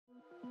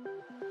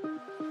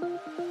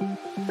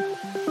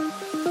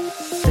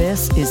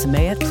This is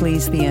May It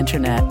Please the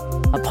Internet,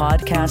 a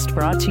podcast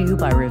brought to you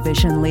by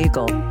Revision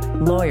Legal,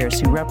 lawyers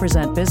who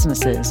represent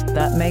businesses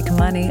that make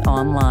money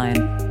online.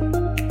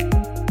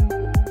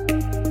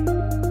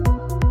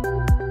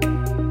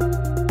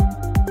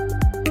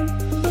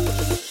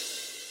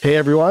 Hey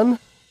everyone,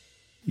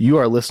 you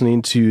are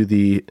listening to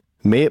the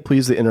May It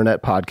Please the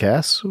Internet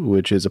podcast,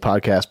 which is a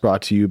podcast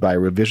brought to you by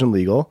Revision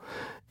Legal.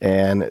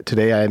 And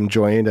today I'm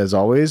joined, as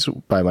always,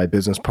 by my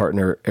business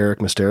partner, Eric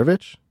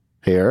Misterovich.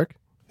 Hey, Eric.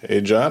 Hey,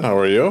 John. How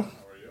are you?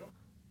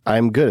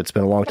 I'm good. It's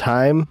been a long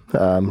time.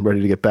 I'm ready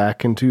to get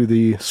back into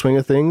the swing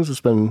of things. It's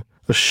been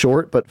a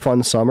short but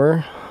fun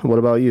summer. What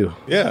about you?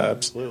 Yeah,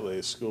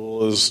 absolutely.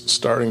 School is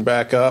starting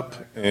back up,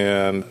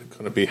 and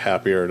couldn't be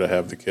happier to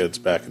have the kids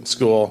back in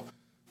school.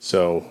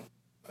 So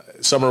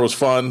summer was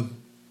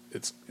fun.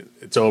 It's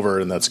over,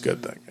 and that's a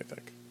good thing, I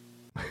think.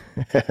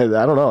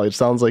 I don't know. It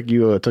sounds like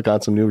you took on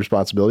some new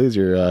responsibilities.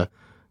 You're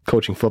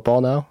coaching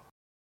football now.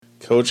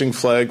 Coaching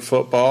flag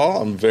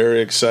football. I'm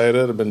very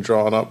excited. I've been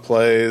drawing up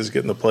plays,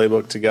 getting the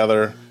playbook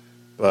together.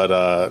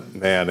 But,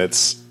 man,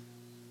 it's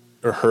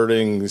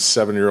herding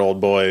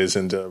 7-year-old boys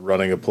into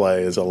running a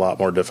play is a lot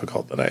more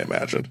difficult than I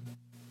imagined.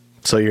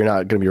 So you're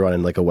not going to be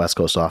running like a West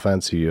Coast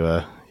offense? You're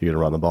going to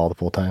run the ball the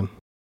full time?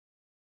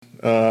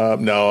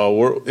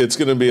 No, it's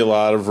going to be a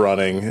lot of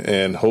running,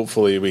 and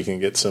hopefully we can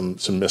get some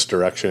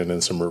misdirection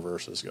and some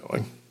reverses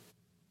going.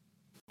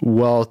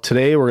 Well,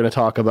 today we're going to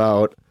talk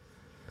about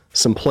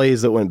some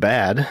plays that went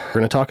bad. We're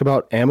going to talk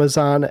about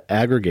Amazon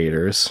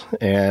aggregators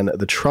and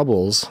the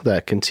troubles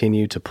that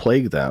continue to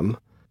plague them.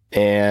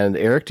 And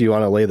Eric, do you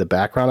want to lay the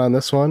background on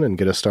this one and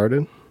get us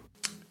started?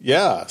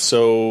 Yeah.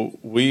 So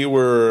we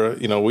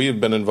have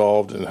been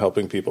involved in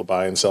helping people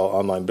buy and sell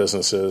online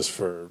businesses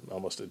for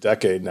almost a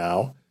decade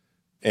now.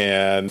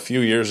 And a few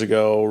years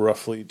ago,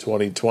 roughly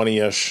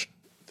 2020-ish,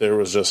 there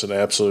was just an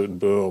absolute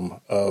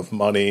boom of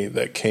money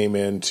that came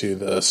into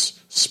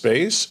this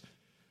space.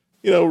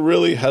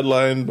 Really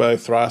headlined by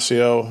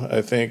Thrasio,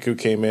 I think, who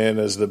came in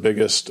as the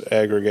biggest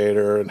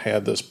aggregator and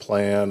had this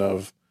plan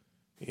of,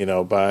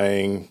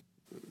 buying,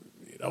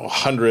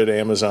 100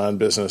 Amazon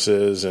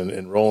businesses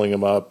and rolling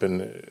them up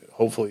and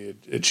hopefully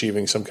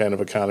achieving some kind of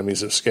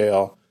economies of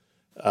scale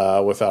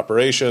with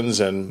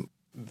operations. And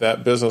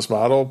that business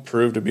model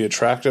proved to be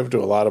attractive to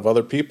a lot of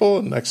other people.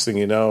 And next thing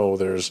you know,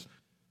 there's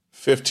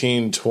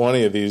 15,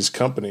 20 of these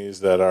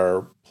companies that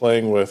are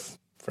playing with,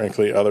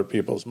 frankly, other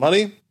people's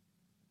money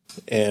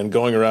and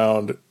going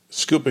around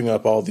scooping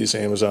up all these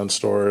Amazon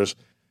stores,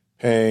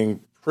 paying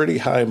pretty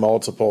high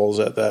multiples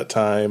at that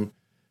time.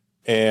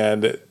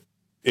 And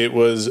it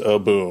was a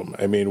boom.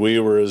 I mean, we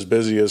were as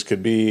busy as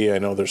could be. I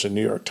know there's a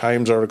New York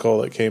Times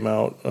article that came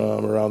out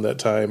around that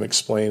time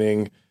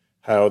explaining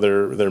how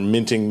they're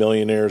minting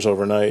millionaires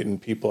overnight,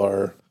 and people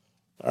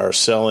are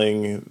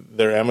selling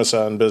their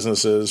Amazon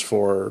businesses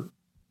for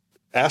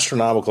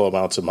astronomical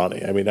amounts of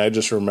money. I mean, I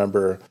just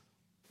remember,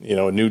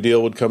 a new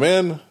deal would come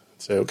in,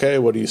 say, okay,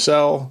 what do you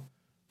sell?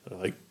 They're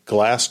like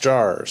glass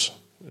jars.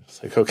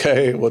 It's like,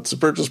 okay, what's the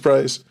purchase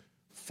price?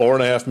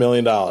 $4.5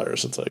 million.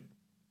 It's like,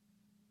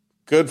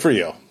 good for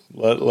you.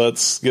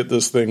 Let's get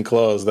this thing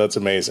closed. That's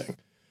amazing.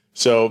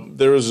 So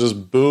there was this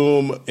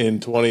boom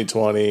in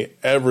 2020.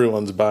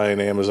 Everyone's buying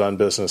Amazon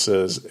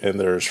businesses, and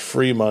there's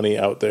free money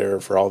out there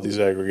for all these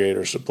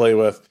aggregators to play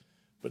with.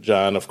 But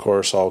John, of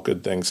course, all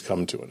good things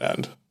come to an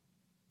end.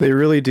 They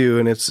really do,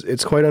 and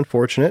it's quite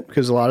unfortunate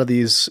because a lot of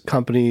these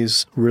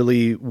companies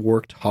really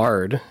worked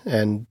hard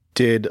and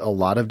did a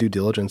lot of due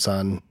diligence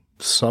on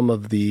some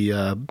of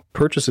the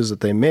purchases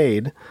that they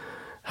made.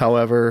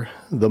 However,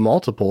 the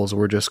multiples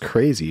were just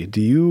crazy.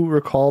 Do you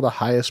recall the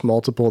highest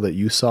multiple that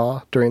you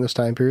saw during this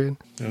time period?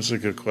 That's a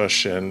good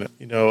question.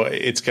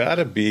 It's got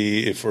to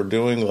be, if we're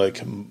doing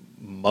like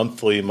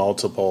monthly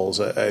multiples,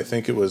 I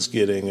think it was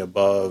getting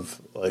above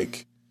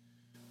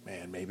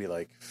maybe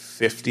like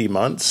 50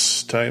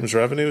 months times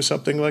revenue,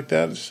 something like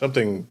that.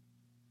 Something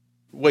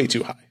way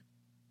too high.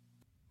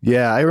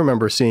 Yeah, I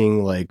remember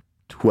seeing like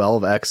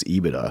 12x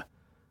EBITDA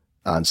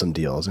on some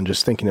deals and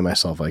just thinking to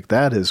myself, like,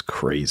 that is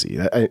crazy.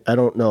 I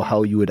don't know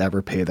how you would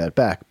ever pay that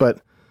back.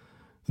 But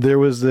there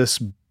was this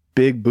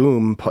big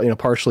boom,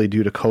 partially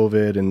due to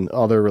COVID and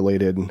other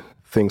related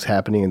things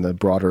happening in the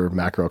broader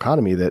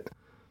macroeconomy that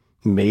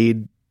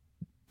made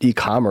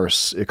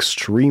e-commerce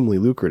extremely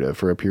lucrative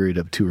for a period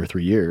of 2 or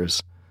 3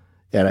 years.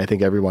 And I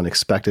think everyone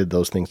expected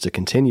those things to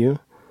continue.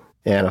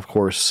 And of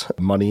course,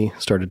 money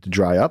started to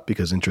dry up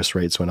because interest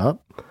rates went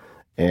up.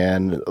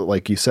 And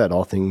like you said,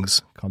 all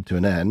things come to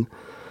an end.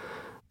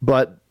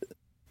 But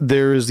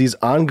there's these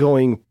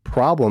ongoing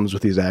problems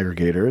with these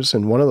aggregators,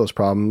 and one of those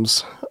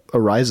problems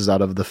arises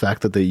out of the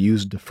fact that they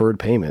use deferred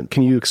payment.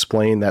 Can you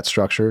explain that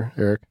structure,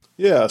 Eric?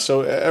 Yeah,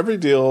 so every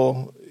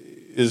deal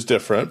is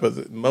different,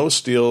 but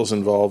most deals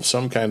involve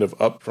some kind of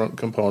upfront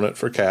component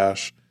for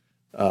cash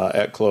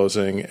at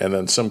closing and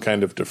then some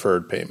kind of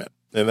deferred payment.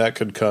 And that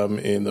could come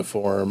in the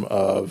form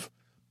of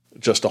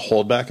just a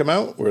holdback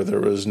amount where there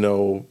was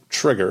no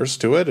triggers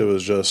to it. It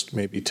was just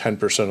maybe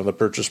 10% of the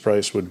purchase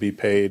price would be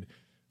paid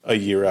a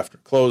year after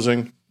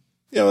closing.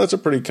 That's a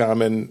pretty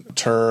common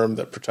term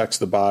that protects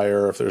the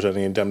buyer. If there's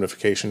any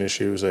indemnification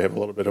issues, they have a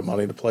little bit of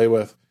money to play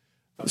with.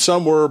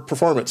 Some were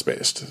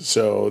performance-based.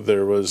 So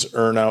there was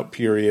earn-out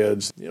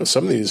periods.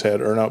 Some of these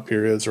had earn-out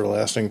periods that were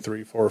lasting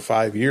 3, 4,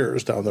 5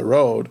 years down the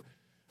road,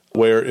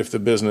 where if the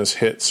business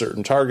hit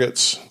certain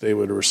targets, they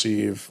would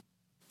receive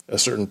a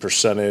certain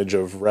percentage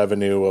of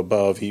revenue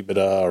above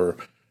EBITDA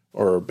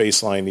or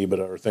baseline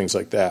EBITDA or things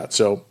like that.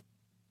 So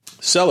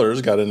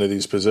sellers got into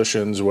these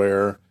positions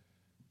where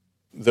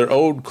they're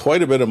owed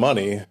quite a bit of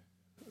money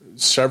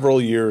several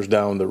years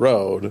down the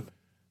road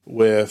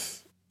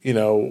with,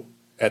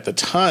 at the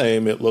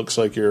time, it looks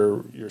like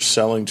you're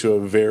selling to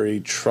a very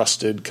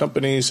trusted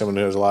company, someone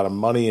who has a lot of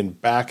money and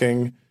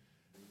backing,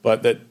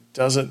 but that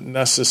doesn't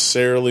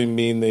necessarily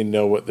mean they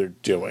know what they're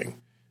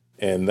doing.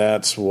 And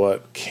that's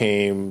what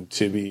came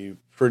to be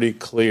pretty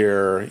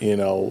clear,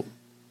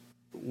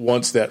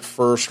 once that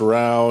first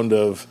round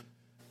of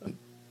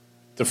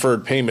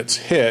deferred payments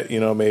hit,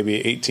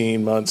 maybe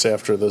 18 months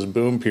after this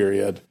boom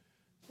period,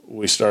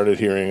 we started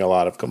hearing a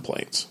lot of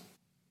complaints.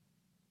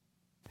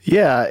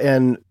 Yeah,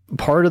 and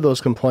part of those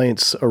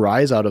complaints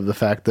arise out of the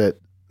fact that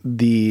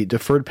the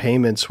deferred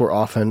payments were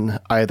often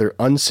either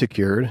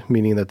unsecured,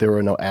 meaning that there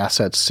were no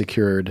assets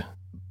secured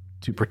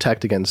to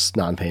protect against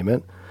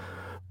non-payment,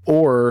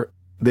 or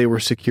they were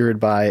secured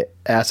by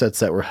assets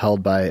that were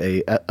held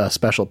by a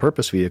special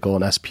purpose vehicle,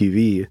 an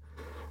SPV,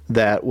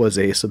 that was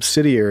a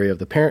subsidiary of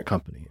the parent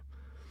company.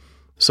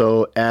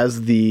 So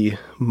as the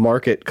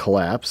market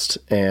collapsed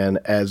and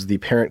as the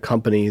parent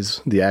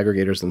companies, the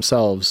aggregators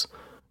themselves,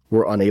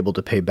 were unable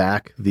to pay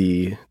back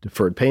the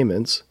deferred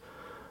payments,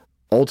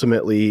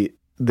 ultimately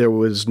there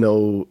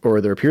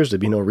appears to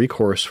be no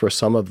recourse for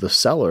some of the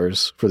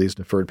sellers for these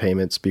deferred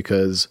payments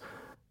because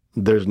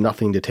there's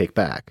nothing to take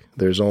back.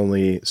 There's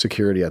only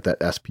security at that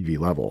SPV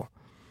level.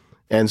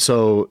 And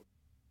so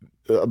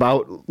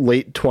about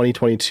late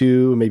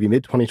 2022, maybe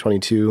mid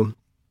 2022,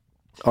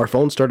 our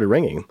phone started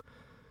ringing.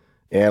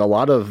 And a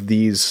lot of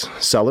these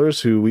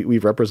sellers who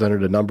we've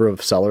represented a number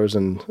of sellers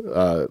and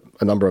a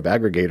number of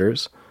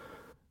aggregators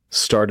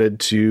started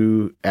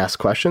to ask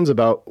questions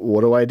about,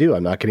 what do I do?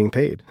 I'm not getting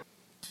paid.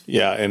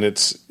 Yeah, and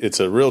it's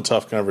a real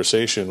tough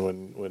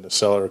conversation when a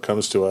seller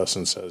comes to us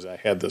and says, I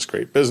had this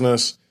great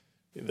business,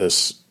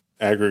 this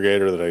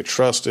aggregator that I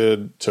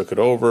trusted took it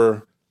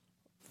over.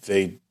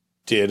 They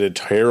did a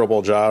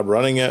terrible job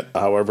running it.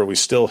 However, we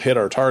still hit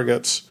our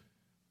targets,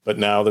 but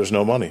now there's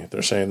no money.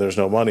 They're saying there's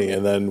no money,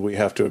 and then we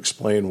have to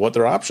explain what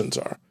their options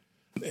are.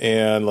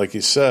 And like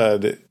you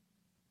said,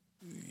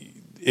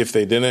 if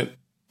they didn't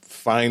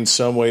find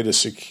some way to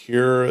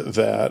secure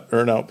that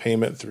earn-out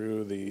payment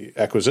through the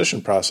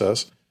acquisition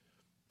process,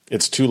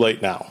 it's too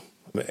late now.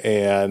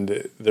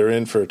 And they're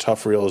in for a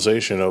tough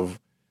realization of,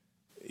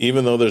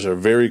 even though there's a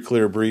very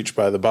clear breach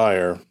by the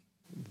buyer,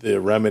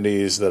 the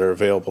remedies that are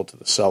available to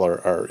the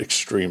seller are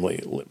extremely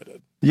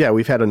limited. Yeah,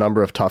 we've had a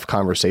number of tough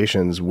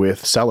conversations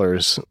with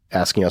sellers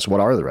asking us,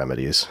 what are the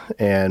remedies?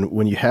 And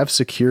when you have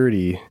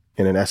security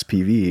in an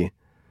SPV,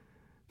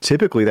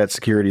 typically that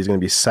security is going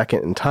to be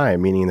second in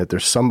time, meaning that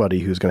there's somebody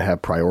who's going to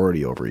have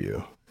priority over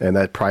you. And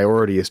that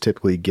priority is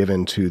typically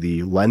given to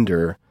the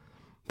lender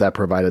that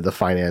provided the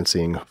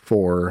financing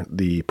for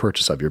the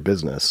purchase of your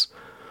business.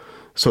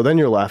 So then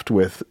you're left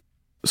with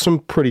some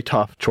pretty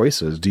tough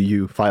choices. Do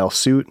you file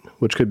suit,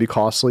 which could be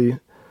costly?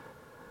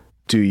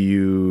 Do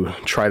you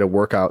try to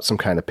work out some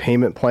kind of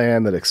payment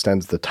plan that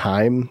extends the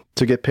time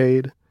to get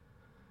paid?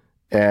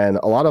 And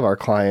a lot of our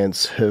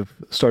clients have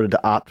started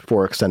to opt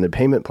for extended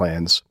payment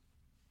plans.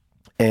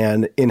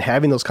 And in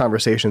having those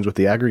conversations with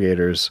the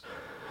aggregators,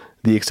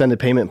 the extended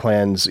payment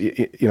plans,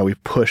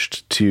 we've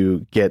pushed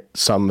to get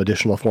some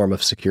additional form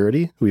of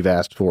security. We've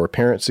asked for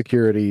parent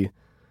security.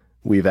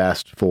 We've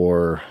asked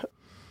for,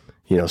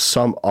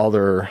 some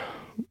other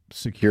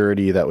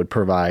security that would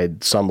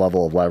provide some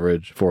level of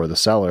leverage for the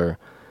seller.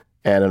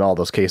 And in all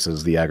those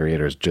cases, the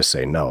aggregators just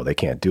say no, they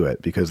can't do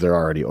it because they're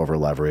already over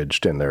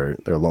leveraged and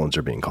their loans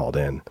are being called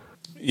in.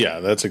 Yeah,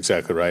 that's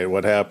exactly right.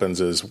 What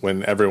happens is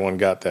when everyone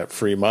got that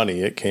free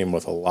money, it came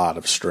with a lot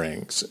of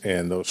strings.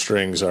 And those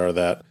strings are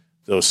that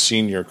those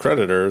senior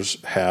creditors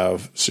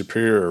have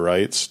superior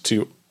rights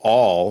to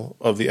all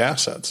of the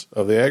assets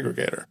of the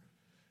aggregator.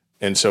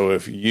 And so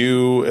if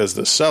you, as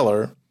the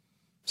seller,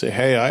 say,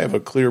 hey, I have a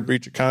clear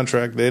breach of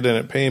contract, they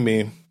didn't pay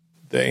me,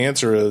 the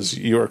answer is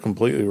you are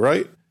completely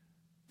right,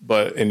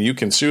 and you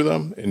can sue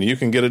them and you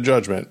can get a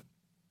judgment.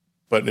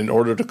 But in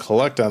order to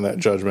collect on that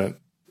judgment,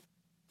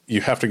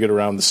 you have to get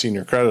around the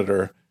senior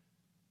creditor,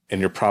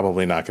 and you're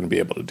probably not going to be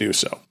able to do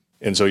so.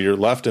 And so you're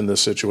left in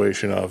this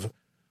situation of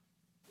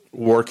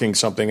working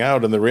something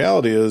out. And the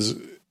reality is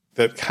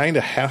that kind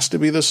of has to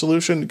be the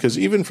solution, because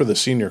even for the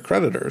senior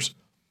creditors,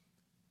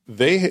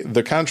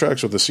 the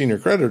contracts with the senior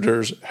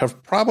creditors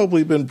have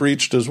probably been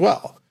breached as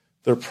well.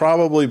 They're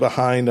probably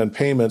behind on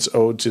payments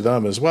owed to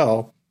them as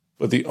well.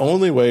 But the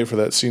only way for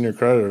that senior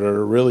creditor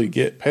to really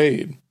get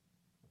paid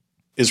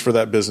is for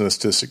that business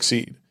to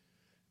succeed.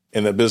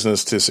 And that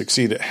business to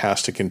succeed, it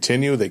has to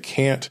continue. They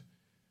can't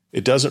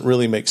it doesn't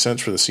really make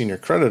sense for the senior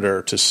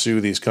creditor to sue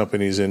these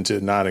companies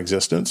into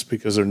non-existence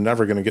because they're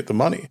never going to get the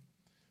money.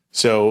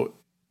 So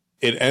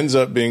it ends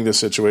up being the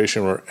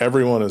situation where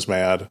everyone is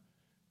mad.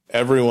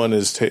 Everyone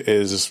is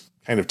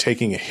kind of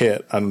taking a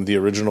hit on the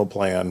original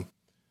plan.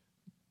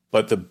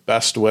 But the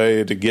best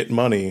way to get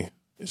money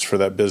is for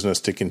that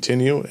business to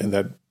continue. And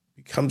that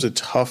becomes a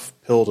tough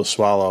pill to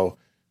swallow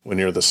when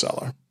you're the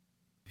seller.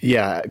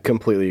 Yeah, I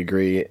completely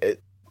agree.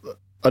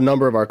 A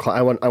number of our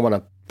clients, I want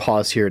to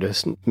pause here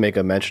to make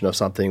a mention of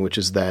something, which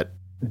is that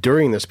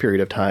during this period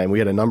of time, we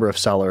had a number of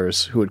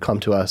sellers who would come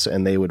to us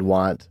and they would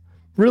want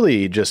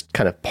really just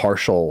kind of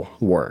partial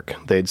work.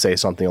 They'd say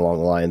something along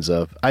the lines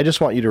of, I just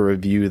want you to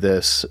review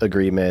this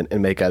agreement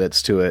and make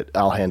edits to it.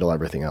 I'll handle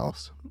everything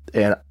else.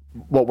 And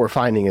what we're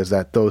finding is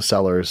that those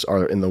sellers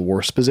are in the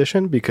worst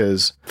position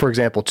because, for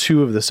example,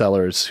 2 of the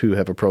sellers who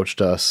have approached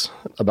us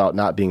about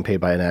not being paid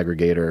by an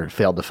aggregator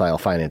failed to file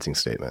financing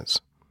statements.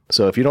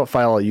 So if you don't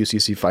file a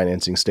UCC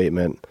financing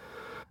statement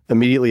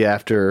immediately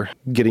after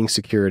getting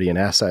security and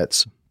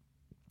assets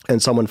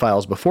and someone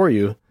files before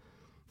you,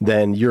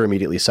 then you're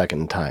immediately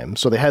second in time.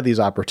 So they had these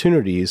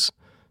opportunities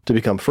to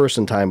become first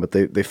in time, but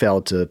they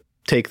failed to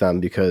take them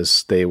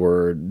because they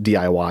were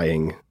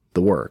DIYing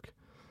the work,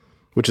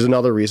 which is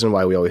another reason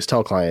why we always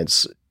tell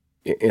clients,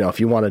 if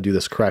you want to do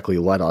this correctly,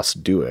 let us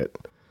do it.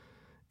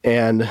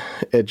 And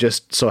it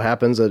just so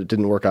happens that it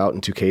didn't work out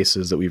in 2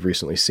 cases that we've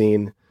recently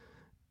seen.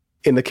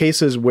 In the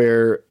cases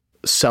where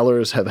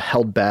sellers have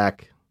held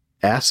back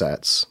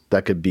assets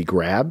that could be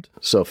grabbed,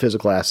 so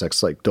physical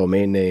assets like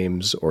domain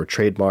names or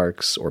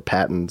trademarks or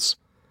patents,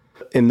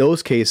 in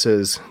those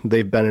cases,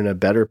 they've been in a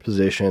better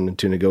position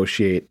to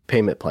negotiate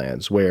payment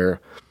plans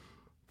where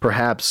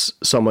perhaps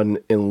someone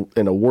in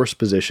a worse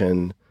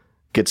position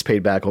gets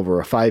paid back over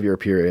a 5-year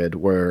period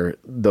where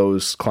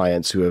those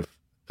clients who have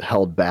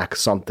held back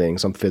something,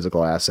 some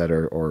physical asset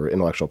or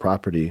intellectual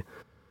property,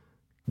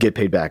 get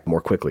paid back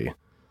more quickly.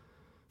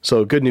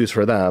 So good news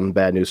for them,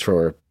 bad news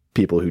for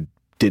people who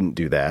didn't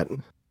do that.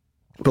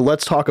 But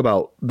let's talk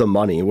about the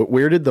money.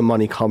 Where did the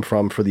money come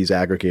from for these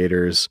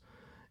aggregators,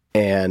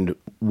 and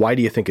why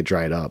do you think it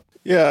dried up?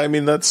 Yeah, I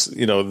mean, that's,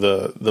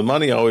 the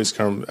money always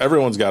comes,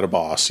 everyone's got a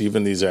boss,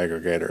 even these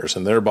aggregators,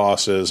 and their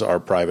bosses are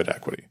private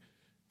equity.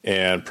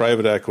 And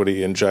private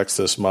equity injects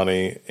this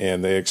money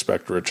and they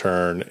expect a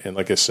return. And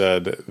like I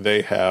said,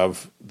 they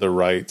have the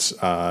rights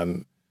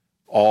on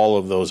all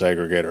of those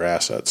aggregator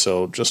assets.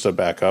 So just to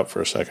back up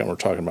for a second, we're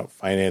talking about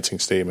financing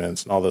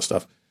statements and all this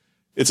stuff.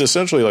 It's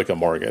essentially like a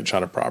mortgage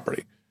on a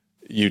property.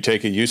 You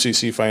take a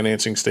UCC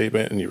financing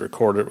statement and you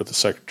record it with the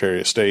Secretary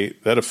of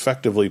State. That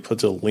effectively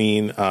puts a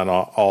lien on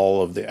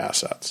all of the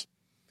assets.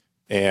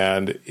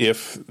 And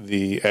if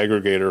the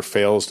aggregator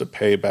fails to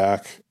pay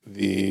back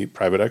the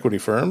private equity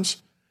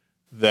firms,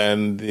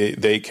 then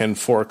they can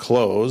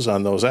foreclose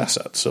on those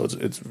assets. So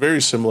it's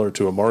very similar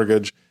to a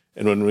mortgage.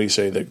 And when we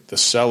say that the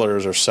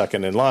sellers are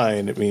second in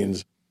line, it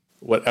means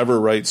whatever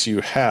rights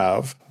you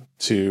have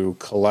to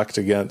collect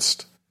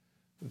against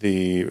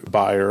the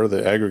buyer,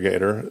 the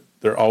aggregator,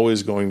 they're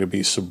always going to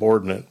be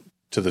subordinate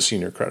to the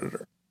senior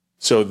creditor.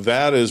 So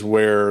that is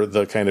where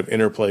the kind of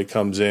interplay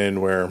comes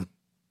in, where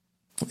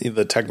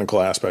the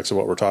technical aspects of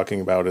what we're talking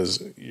about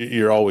is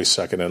you're always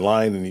second in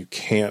line and you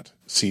can't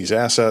seize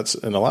assets.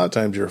 And a lot of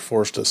times you're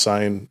forced to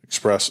sign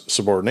express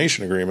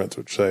subordination agreements,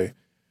 which say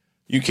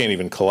you can't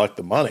even collect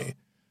the money.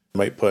 You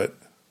might put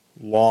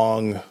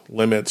long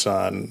limits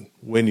on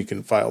when you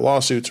can file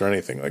lawsuits or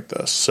anything like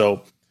this.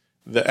 So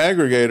the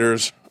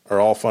aggregators are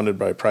all funded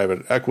by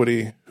private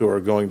equity who are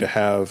going to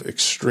have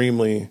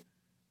extremely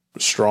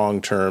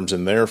strong terms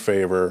in their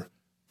favor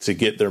to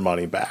get their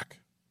money back.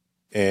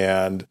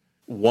 And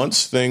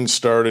once things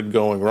started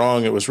going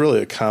wrong, it was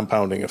really a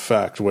compounding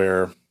effect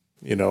where,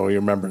 you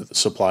remember the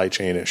supply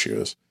chain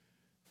issues.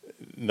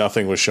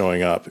 Nothing was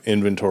showing up.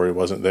 Inventory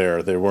wasn't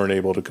there. They weren't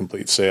able to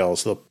complete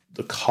sales.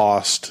 The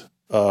cost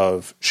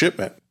of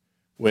shipment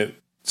went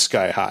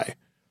sky high.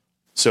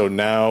 So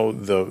now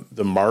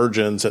the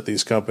margins that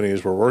these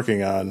companies were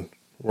working on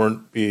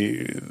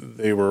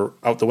they were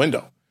out the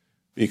window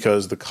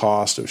because the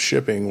cost of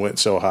shipping went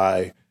so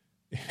high.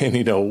 And,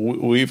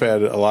 we've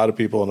had a lot of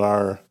people in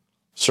our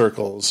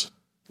circles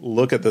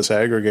look at this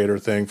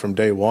aggregator thing from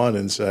day one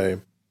and say,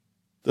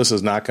 this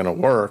is not going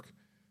to work.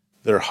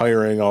 They're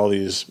hiring all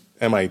these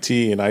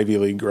MIT and Ivy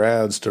League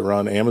grads to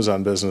run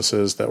Amazon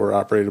businesses that were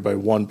operated by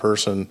one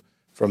person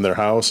from their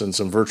house and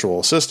some virtual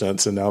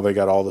assistants, and now they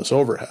got all this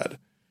overhead.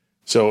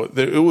 So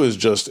it was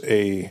just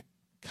a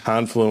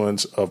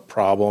confluence of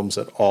problems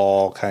that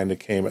all kind of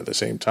came at the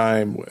same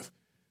time, with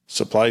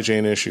supply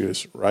chain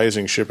issues,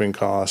 rising shipping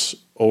costs,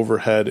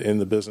 overhead in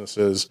the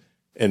businesses,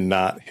 and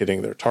not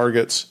hitting their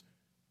targets,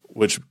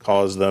 which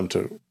caused them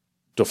to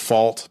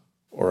default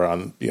or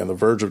be on the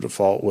verge of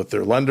default with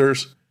their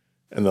lenders,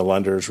 and the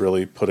lenders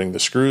really putting the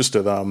screws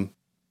to them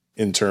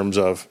in terms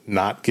of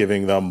not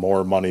giving them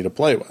more money to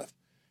play with.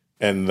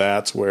 And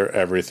that's where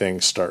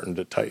everything's starting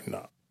to tighten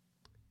up.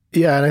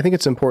 Yeah, and I think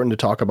it's important to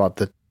talk about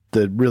the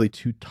really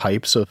 2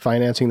 types of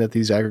financing that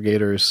these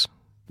aggregators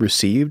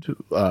received.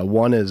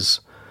 One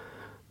is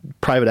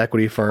private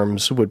equity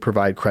firms would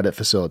provide credit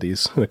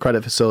facilities. And a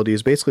credit facility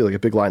is basically like a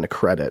big line of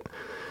credit.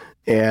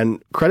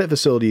 And credit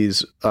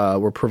facilities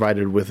were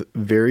provided with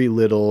very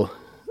little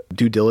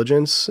due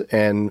diligence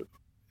and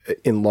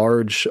in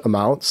large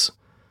amounts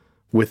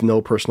with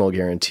no personal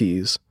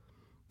guarantees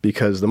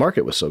because the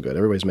market was so good.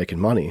 Everybody's making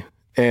money.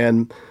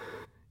 And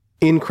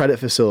in credit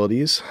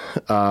facilities,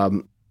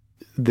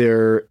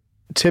 there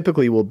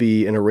typically will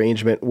be an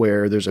arrangement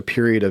where there's a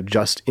period of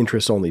just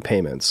interest-only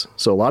payments.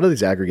 So a lot of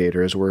these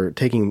aggregators were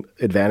taking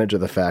advantage of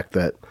the fact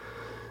that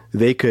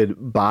they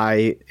could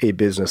buy a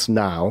business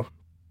now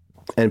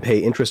and pay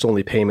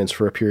interest-only payments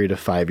for a period of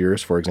 5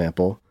 years, for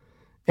example,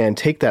 and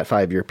take that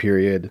 5-year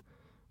period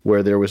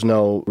where there was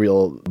no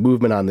real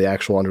movement on the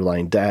actual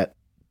underlying debt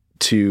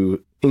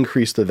to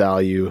increase the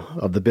value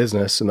of the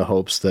business in the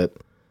hopes that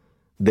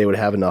they would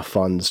have enough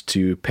funds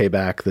to pay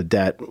back the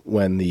debt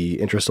when the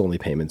interest-only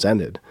payments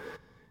ended.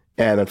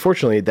 And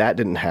unfortunately, that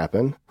didn't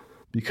happen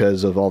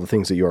because of all the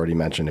things that you already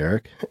mentioned,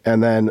 Eric.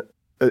 And then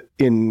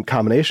in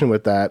combination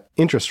with that,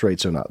 interest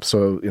rates went up.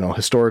 So,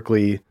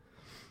 historically,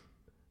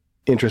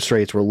 interest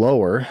rates were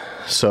lower.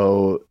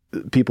 So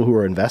people who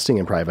were investing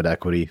in private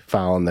equity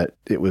found that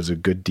it was a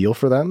good deal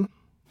for them.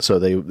 So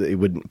they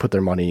wouldn't put their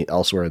money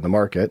elsewhere in the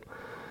market.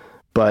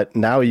 But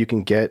now you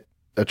can get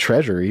a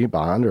treasury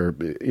bond or,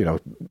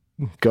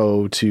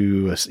 go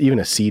to even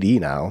a CD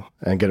now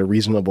and get a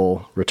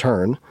reasonable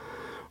return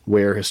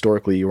where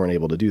historically you weren't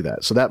able to do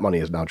that. So that money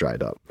is now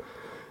dried up.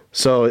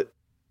 So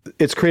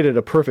it's created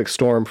a perfect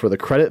storm for the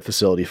credit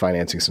facility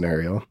financing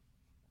scenario.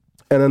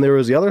 And then there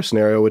was the other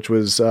scenario, which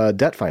was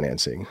debt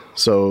financing.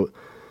 So,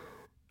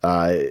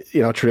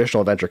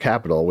 traditional venture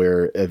capital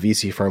where a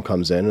VC firm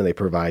comes in and they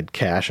provide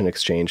cash in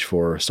exchange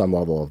for some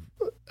level of,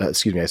 I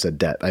said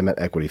debt. I meant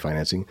equity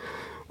financing,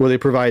 where they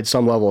provide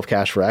some level of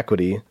cash for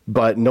equity,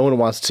 but no one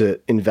wants to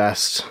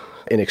invest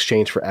in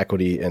exchange for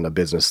equity in a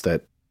business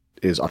that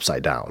is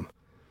upside down.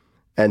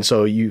 And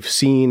so you've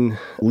seen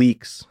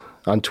leaks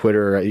on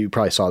Twitter. You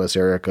probably saw this,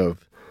 Eric,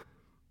 of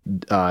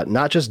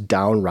not just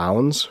down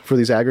rounds for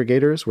these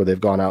aggregators where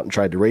they've gone out and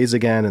tried to raise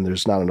again and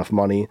there's not enough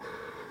money,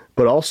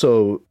 but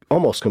also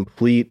almost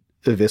complete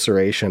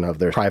evisceration of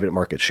their private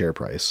market share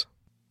price.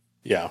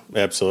 Yeah,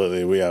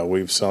 absolutely.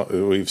 We've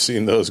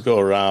seen those go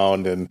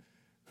around, and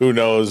who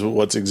knows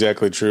what's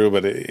exactly true,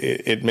 but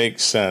it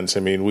makes sense.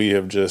 I mean, we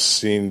have just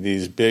seen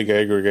these big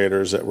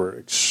aggregators that were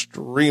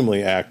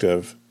extremely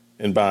active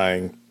in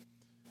buying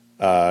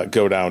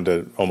go down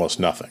to almost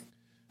nothing.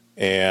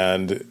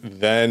 And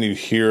then you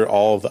hear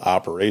all of the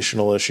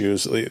operational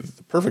issues. The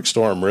perfect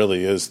storm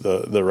really is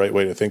the right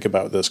way to think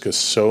about this because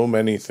so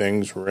many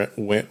things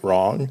went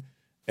wrong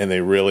and they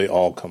really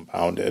all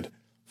compounded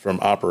from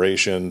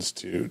operations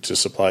to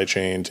supply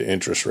chain to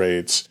interest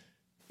rates.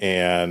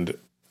 And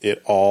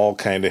it all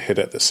kind of hit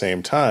at the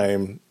same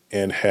time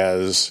and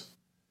has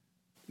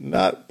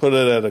not put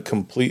it at a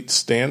complete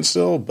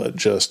standstill, but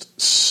just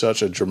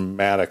such a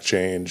dramatic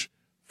change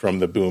from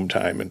the boom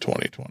time in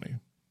 2020.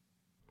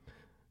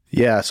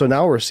 Yeah, so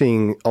now we're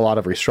seeing a lot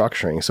of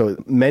restructuring. So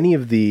many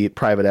of the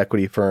private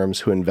equity firms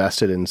who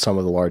invested in some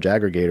of the large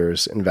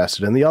aggregators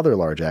invested in the other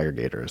large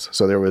aggregators.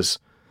 So there was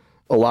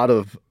a lot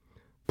of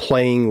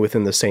playing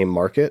within the same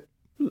market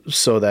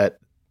so that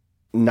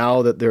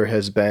now that there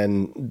have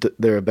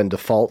been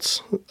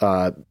defaults,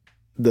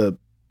 the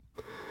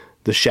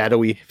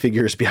shadowy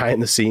figures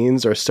behind the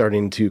scenes are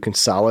starting to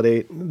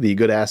consolidate the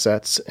good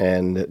assets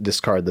and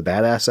discard the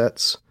bad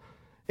assets.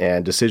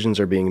 And decisions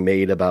are being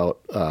made about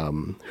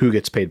who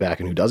gets paid back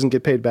and who doesn't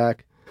get paid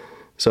back.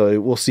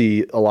 So we'll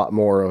see a lot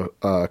more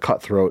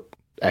cutthroat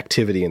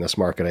activity in this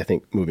market, I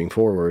think, moving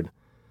forward.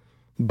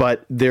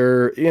 But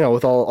there,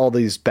 with all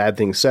these bad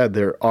things said,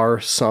 there are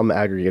some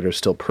aggregators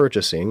still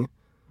purchasing.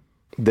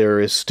 There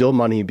is still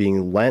money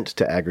being lent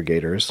to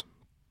aggregators.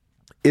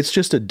 It's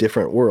just a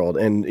different world.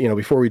 And,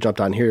 before we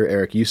jumped on here,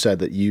 Eric, you said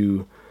that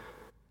you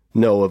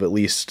know of at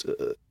least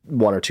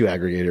one or two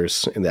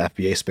aggregators in the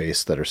FBA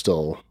space that are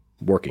still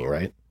working,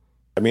 right?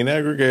 I mean,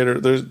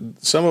 aggregator, there's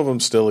some of them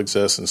still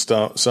exist and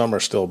some are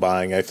still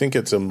buying. I think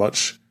it's a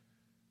much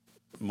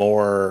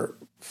more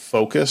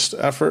focused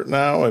effort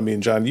now. I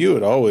mean, John, you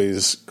had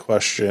always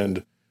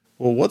questioned,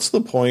 well, what's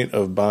the point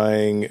of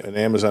buying an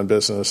Amazon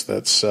business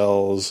that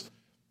sells,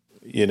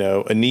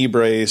 a knee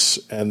brace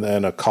and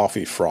then a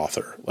coffee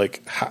frother?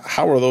 Like,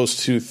 how are those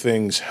two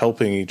things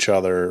helping each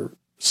other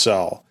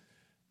sell?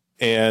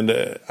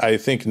 And I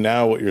think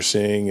now what you're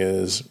seeing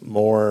is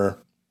more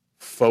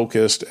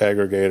focused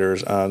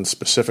aggregators on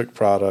specific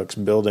products,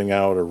 building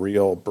out a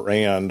real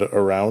brand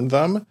around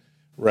them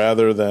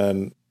rather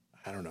than,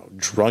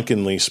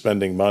 drunkenly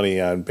spending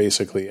money on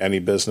basically any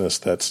business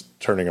that's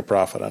turning a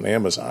profit on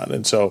Amazon.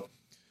 And so,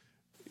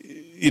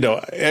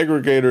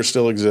 aggregators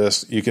still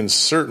exist. You can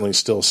certainly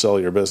still sell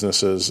your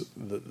businesses.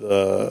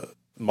 The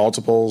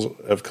multiples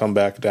have come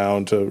back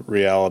down to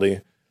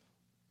reality.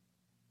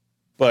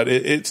 But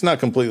it's not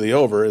completely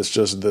over. It's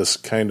just this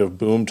kind of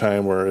boom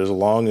time where as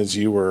long as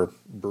you were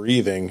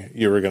breathing,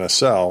 you were going to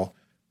sell.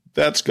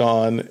 That's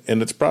gone,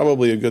 and it's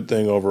probably a good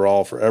thing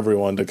overall for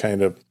everyone to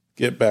kind of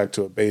get back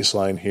to a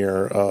baseline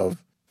here of,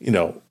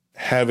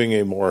 having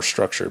a more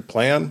structured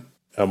plan,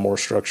 a more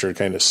structured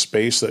kind of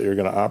space that you're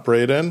going to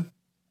operate in.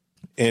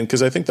 And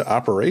because I think the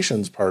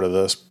operations part of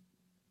this,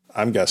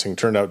 I'm guessing,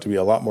 turned out to be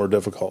a lot more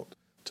difficult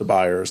to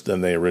buyers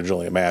than they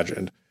originally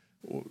imagined.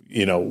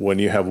 When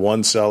you have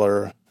one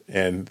seller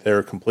and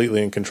they're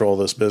completely in control of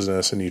this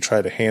business and you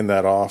try to hand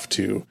that off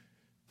to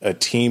a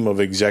team of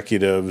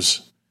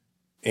executives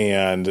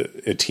and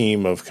a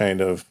team of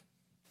kind of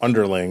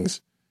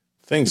underlings,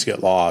 things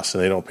get lost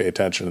and they don't pay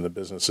attention, and the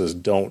businesses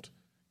don't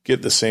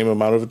get the same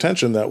amount of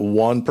attention that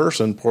one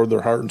person poured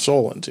their heart and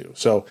soul into.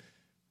 So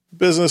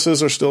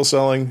businesses are still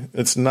selling.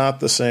 It's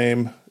not the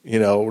same.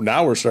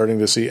 Now we're starting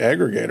to see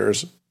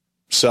aggregators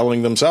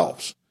selling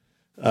themselves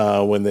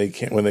when they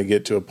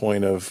get to a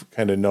point of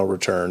kind of no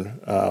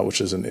return, which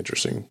is an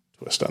interesting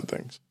twist on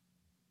things.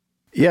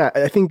 Yeah,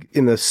 I think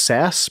in the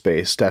SaaS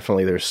space,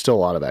 definitely there's still a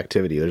lot of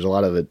activity. There's a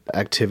lot of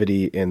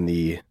activity in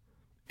the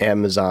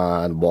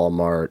Amazon,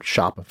 Walmart,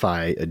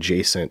 Shopify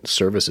adjacent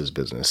services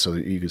business. So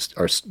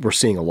we're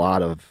seeing a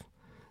lot of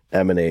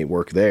M&A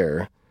work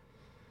there.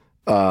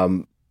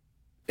 And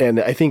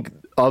I think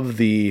of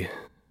the,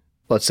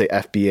 let's say,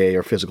 FBA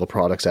or physical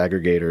products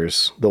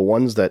aggregators, the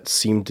ones that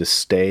seem to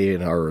stay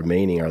and are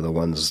remaining are the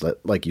ones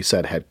that, like you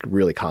said, had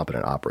really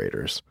competent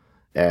operators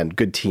and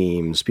good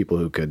teams, people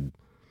who could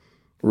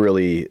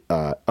really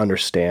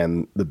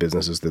understand the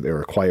businesses that they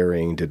were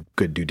acquiring, did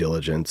good due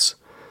diligence,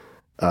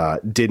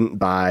 didn't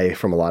buy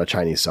from a lot of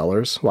Chinese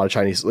sellers. A lot of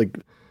Chinese,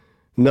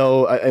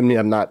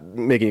 I'm not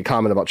making a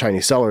comment about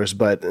Chinese sellers,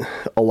 but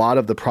a lot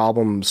of the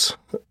problems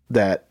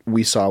that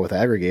we saw with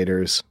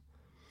aggregators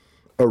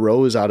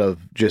arose out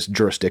of just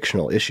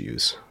jurisdictional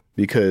issues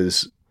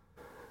because,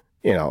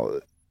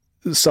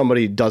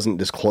 somebody doesn't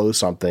disclose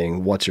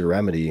something. What's your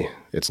remedy?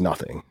 It's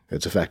nothing.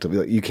 It's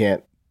effectively, you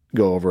can't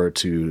go over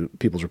to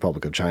People's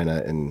Republic of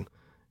China and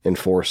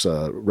enforce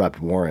a rep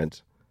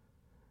warrant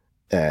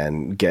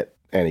and get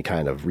any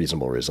kind of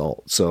reasonable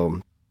result.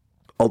 So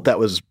that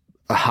was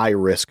a high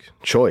risk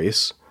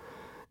choice,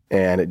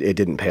 and it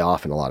didn't pay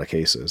off in a lot of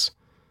cases.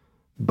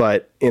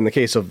 But in the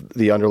case of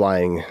the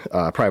underlying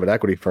private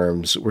equity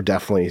firms, we're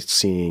definitely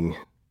seeing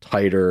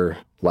tighter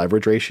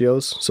leverage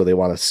ratios. So they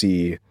want to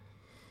see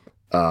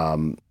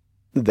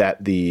that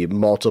the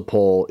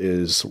multiple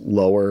is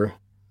lower,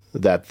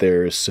 that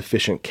there's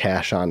sufficient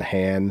cash on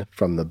hand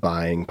from the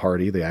buying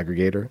party, the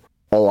aggregator,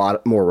 a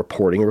lot more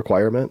reporting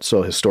requirements.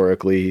 So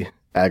historically,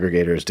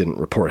 aggregators didn't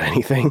report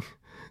anything.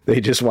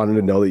 They just wanted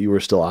to know that you were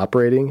still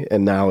operating.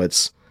 And now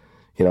it's,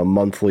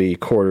 monthly,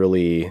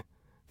 quarterly,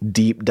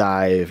 deep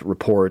dive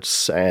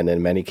reports, and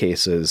in many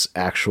cases,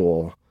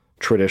 actual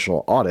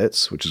traditional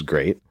audits, which is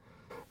great,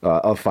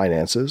 of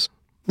finances.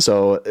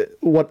 So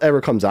whatever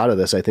comes out of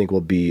this, I think,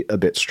 will be a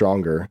bit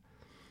stronger,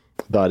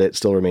 but it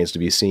still remains to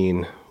be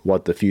seen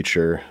what the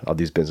future of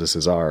these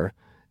businesses are.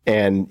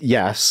 And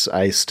yes,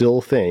 I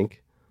still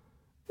think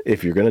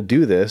if you're going to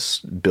do this,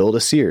 build a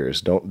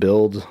Sears. Don't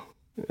build,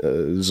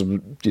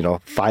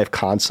 5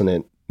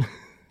 consonant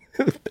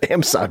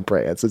Amazon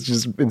brands. It's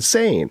just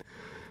insane.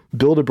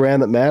 Build a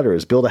brand that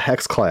matters. Build a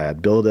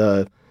Hexclad. Build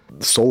a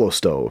Solo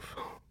Stove.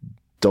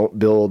 Don't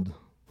build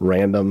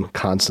random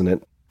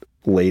consonant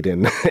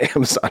laden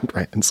Amazon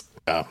brands.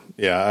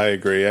 Yeah, I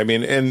agree. I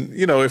mean, and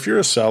if you're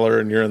a seller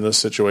and you're in this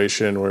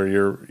situation where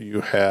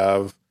you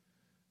have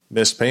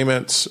missed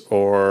payments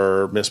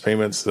or missed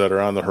payments that are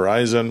on the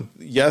horizon,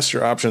 yes,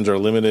 your options are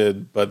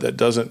limited, but that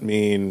doesn't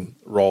mean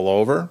roll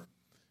over.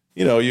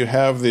 You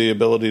have the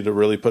ability to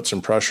really put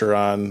some pressure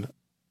on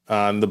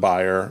the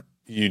buyer.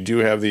 You do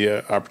have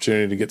the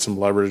opportunity to get some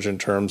leverage in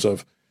terms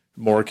of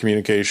more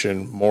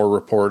communication, more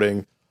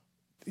reporting.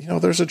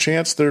 There's a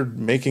chance they're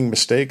making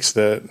mistakes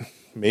that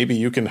maybe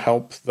you can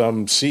help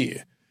them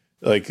see.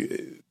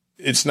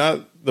 It's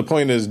not, the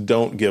point is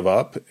don't give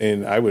up.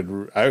 And I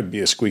would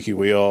be a squeaky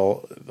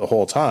wheel the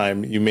whole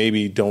time. You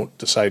maybe don't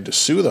decide to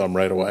sue them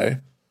right away,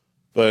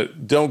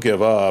 but don't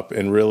give up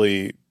and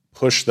really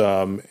push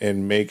them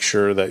and make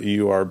sure that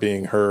you are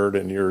being heard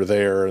and you're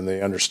there and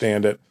they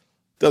understand it.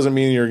 Doesn't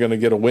mean you're going to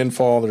get a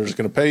windfall. They're just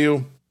going to pay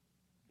you,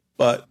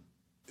 but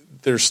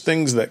there's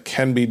things that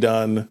can be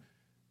done.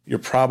 You're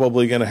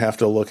probably going to have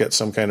to look at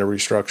some kind of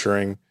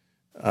restructuring.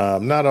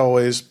 Not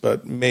always,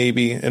 but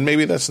maybe, and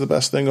maybe that's the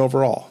best thing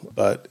overall.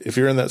 But if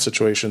you're in that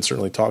situation,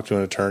 certainly talk to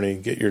an attorney,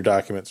 get your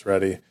documents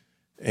ready,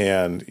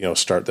 and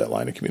start that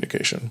line of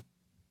communication.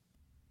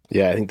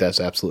 Yeah, I think that's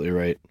absolutely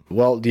right.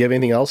 Well, do you have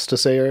anything else to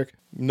say, Eric?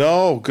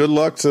 No, good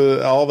luck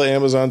to all the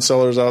Amazon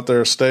sellers out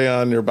there. Stay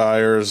on your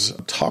buyers.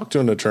 Talk to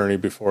an attorney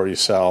before you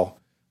sell.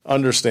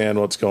 Understand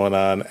what's going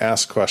on.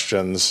 Ask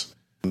questions,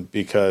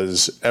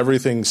 because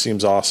everything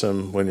seems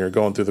awesome when you're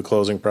going through the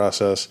closing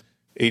process.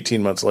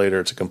 18 months later,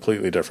 it's a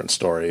completely different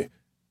story.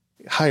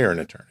 Hire an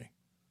attorney.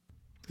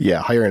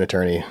 Yeah, hire an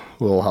attorney.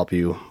 We'll help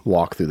you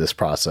walk through this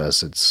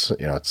process. It's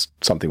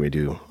something we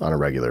do on a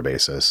regular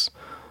basis.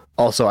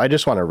 Also, I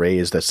just want to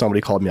raise that somebody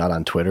called me out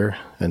on Twitter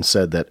and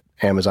said that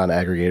Amazon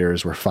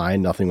aggregators were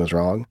fine. Nothing was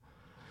wrong.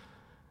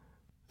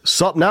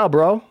 Sup now,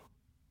 bro?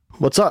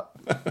 What's up?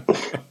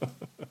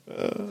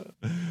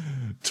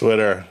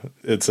 Twitter,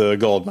 it's a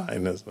gold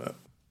mine, isn't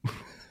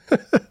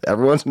it?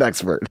 Everyone's an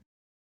expert.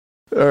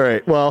 All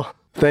right. Well,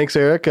 thanks,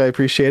 Eric. I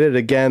appreciate it.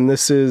 Again,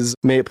 this is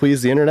May It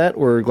Please the Internet.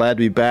 We're glad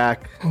to be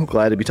back. I'm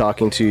glad to be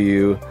talking to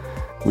you.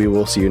 We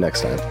will see you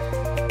next time.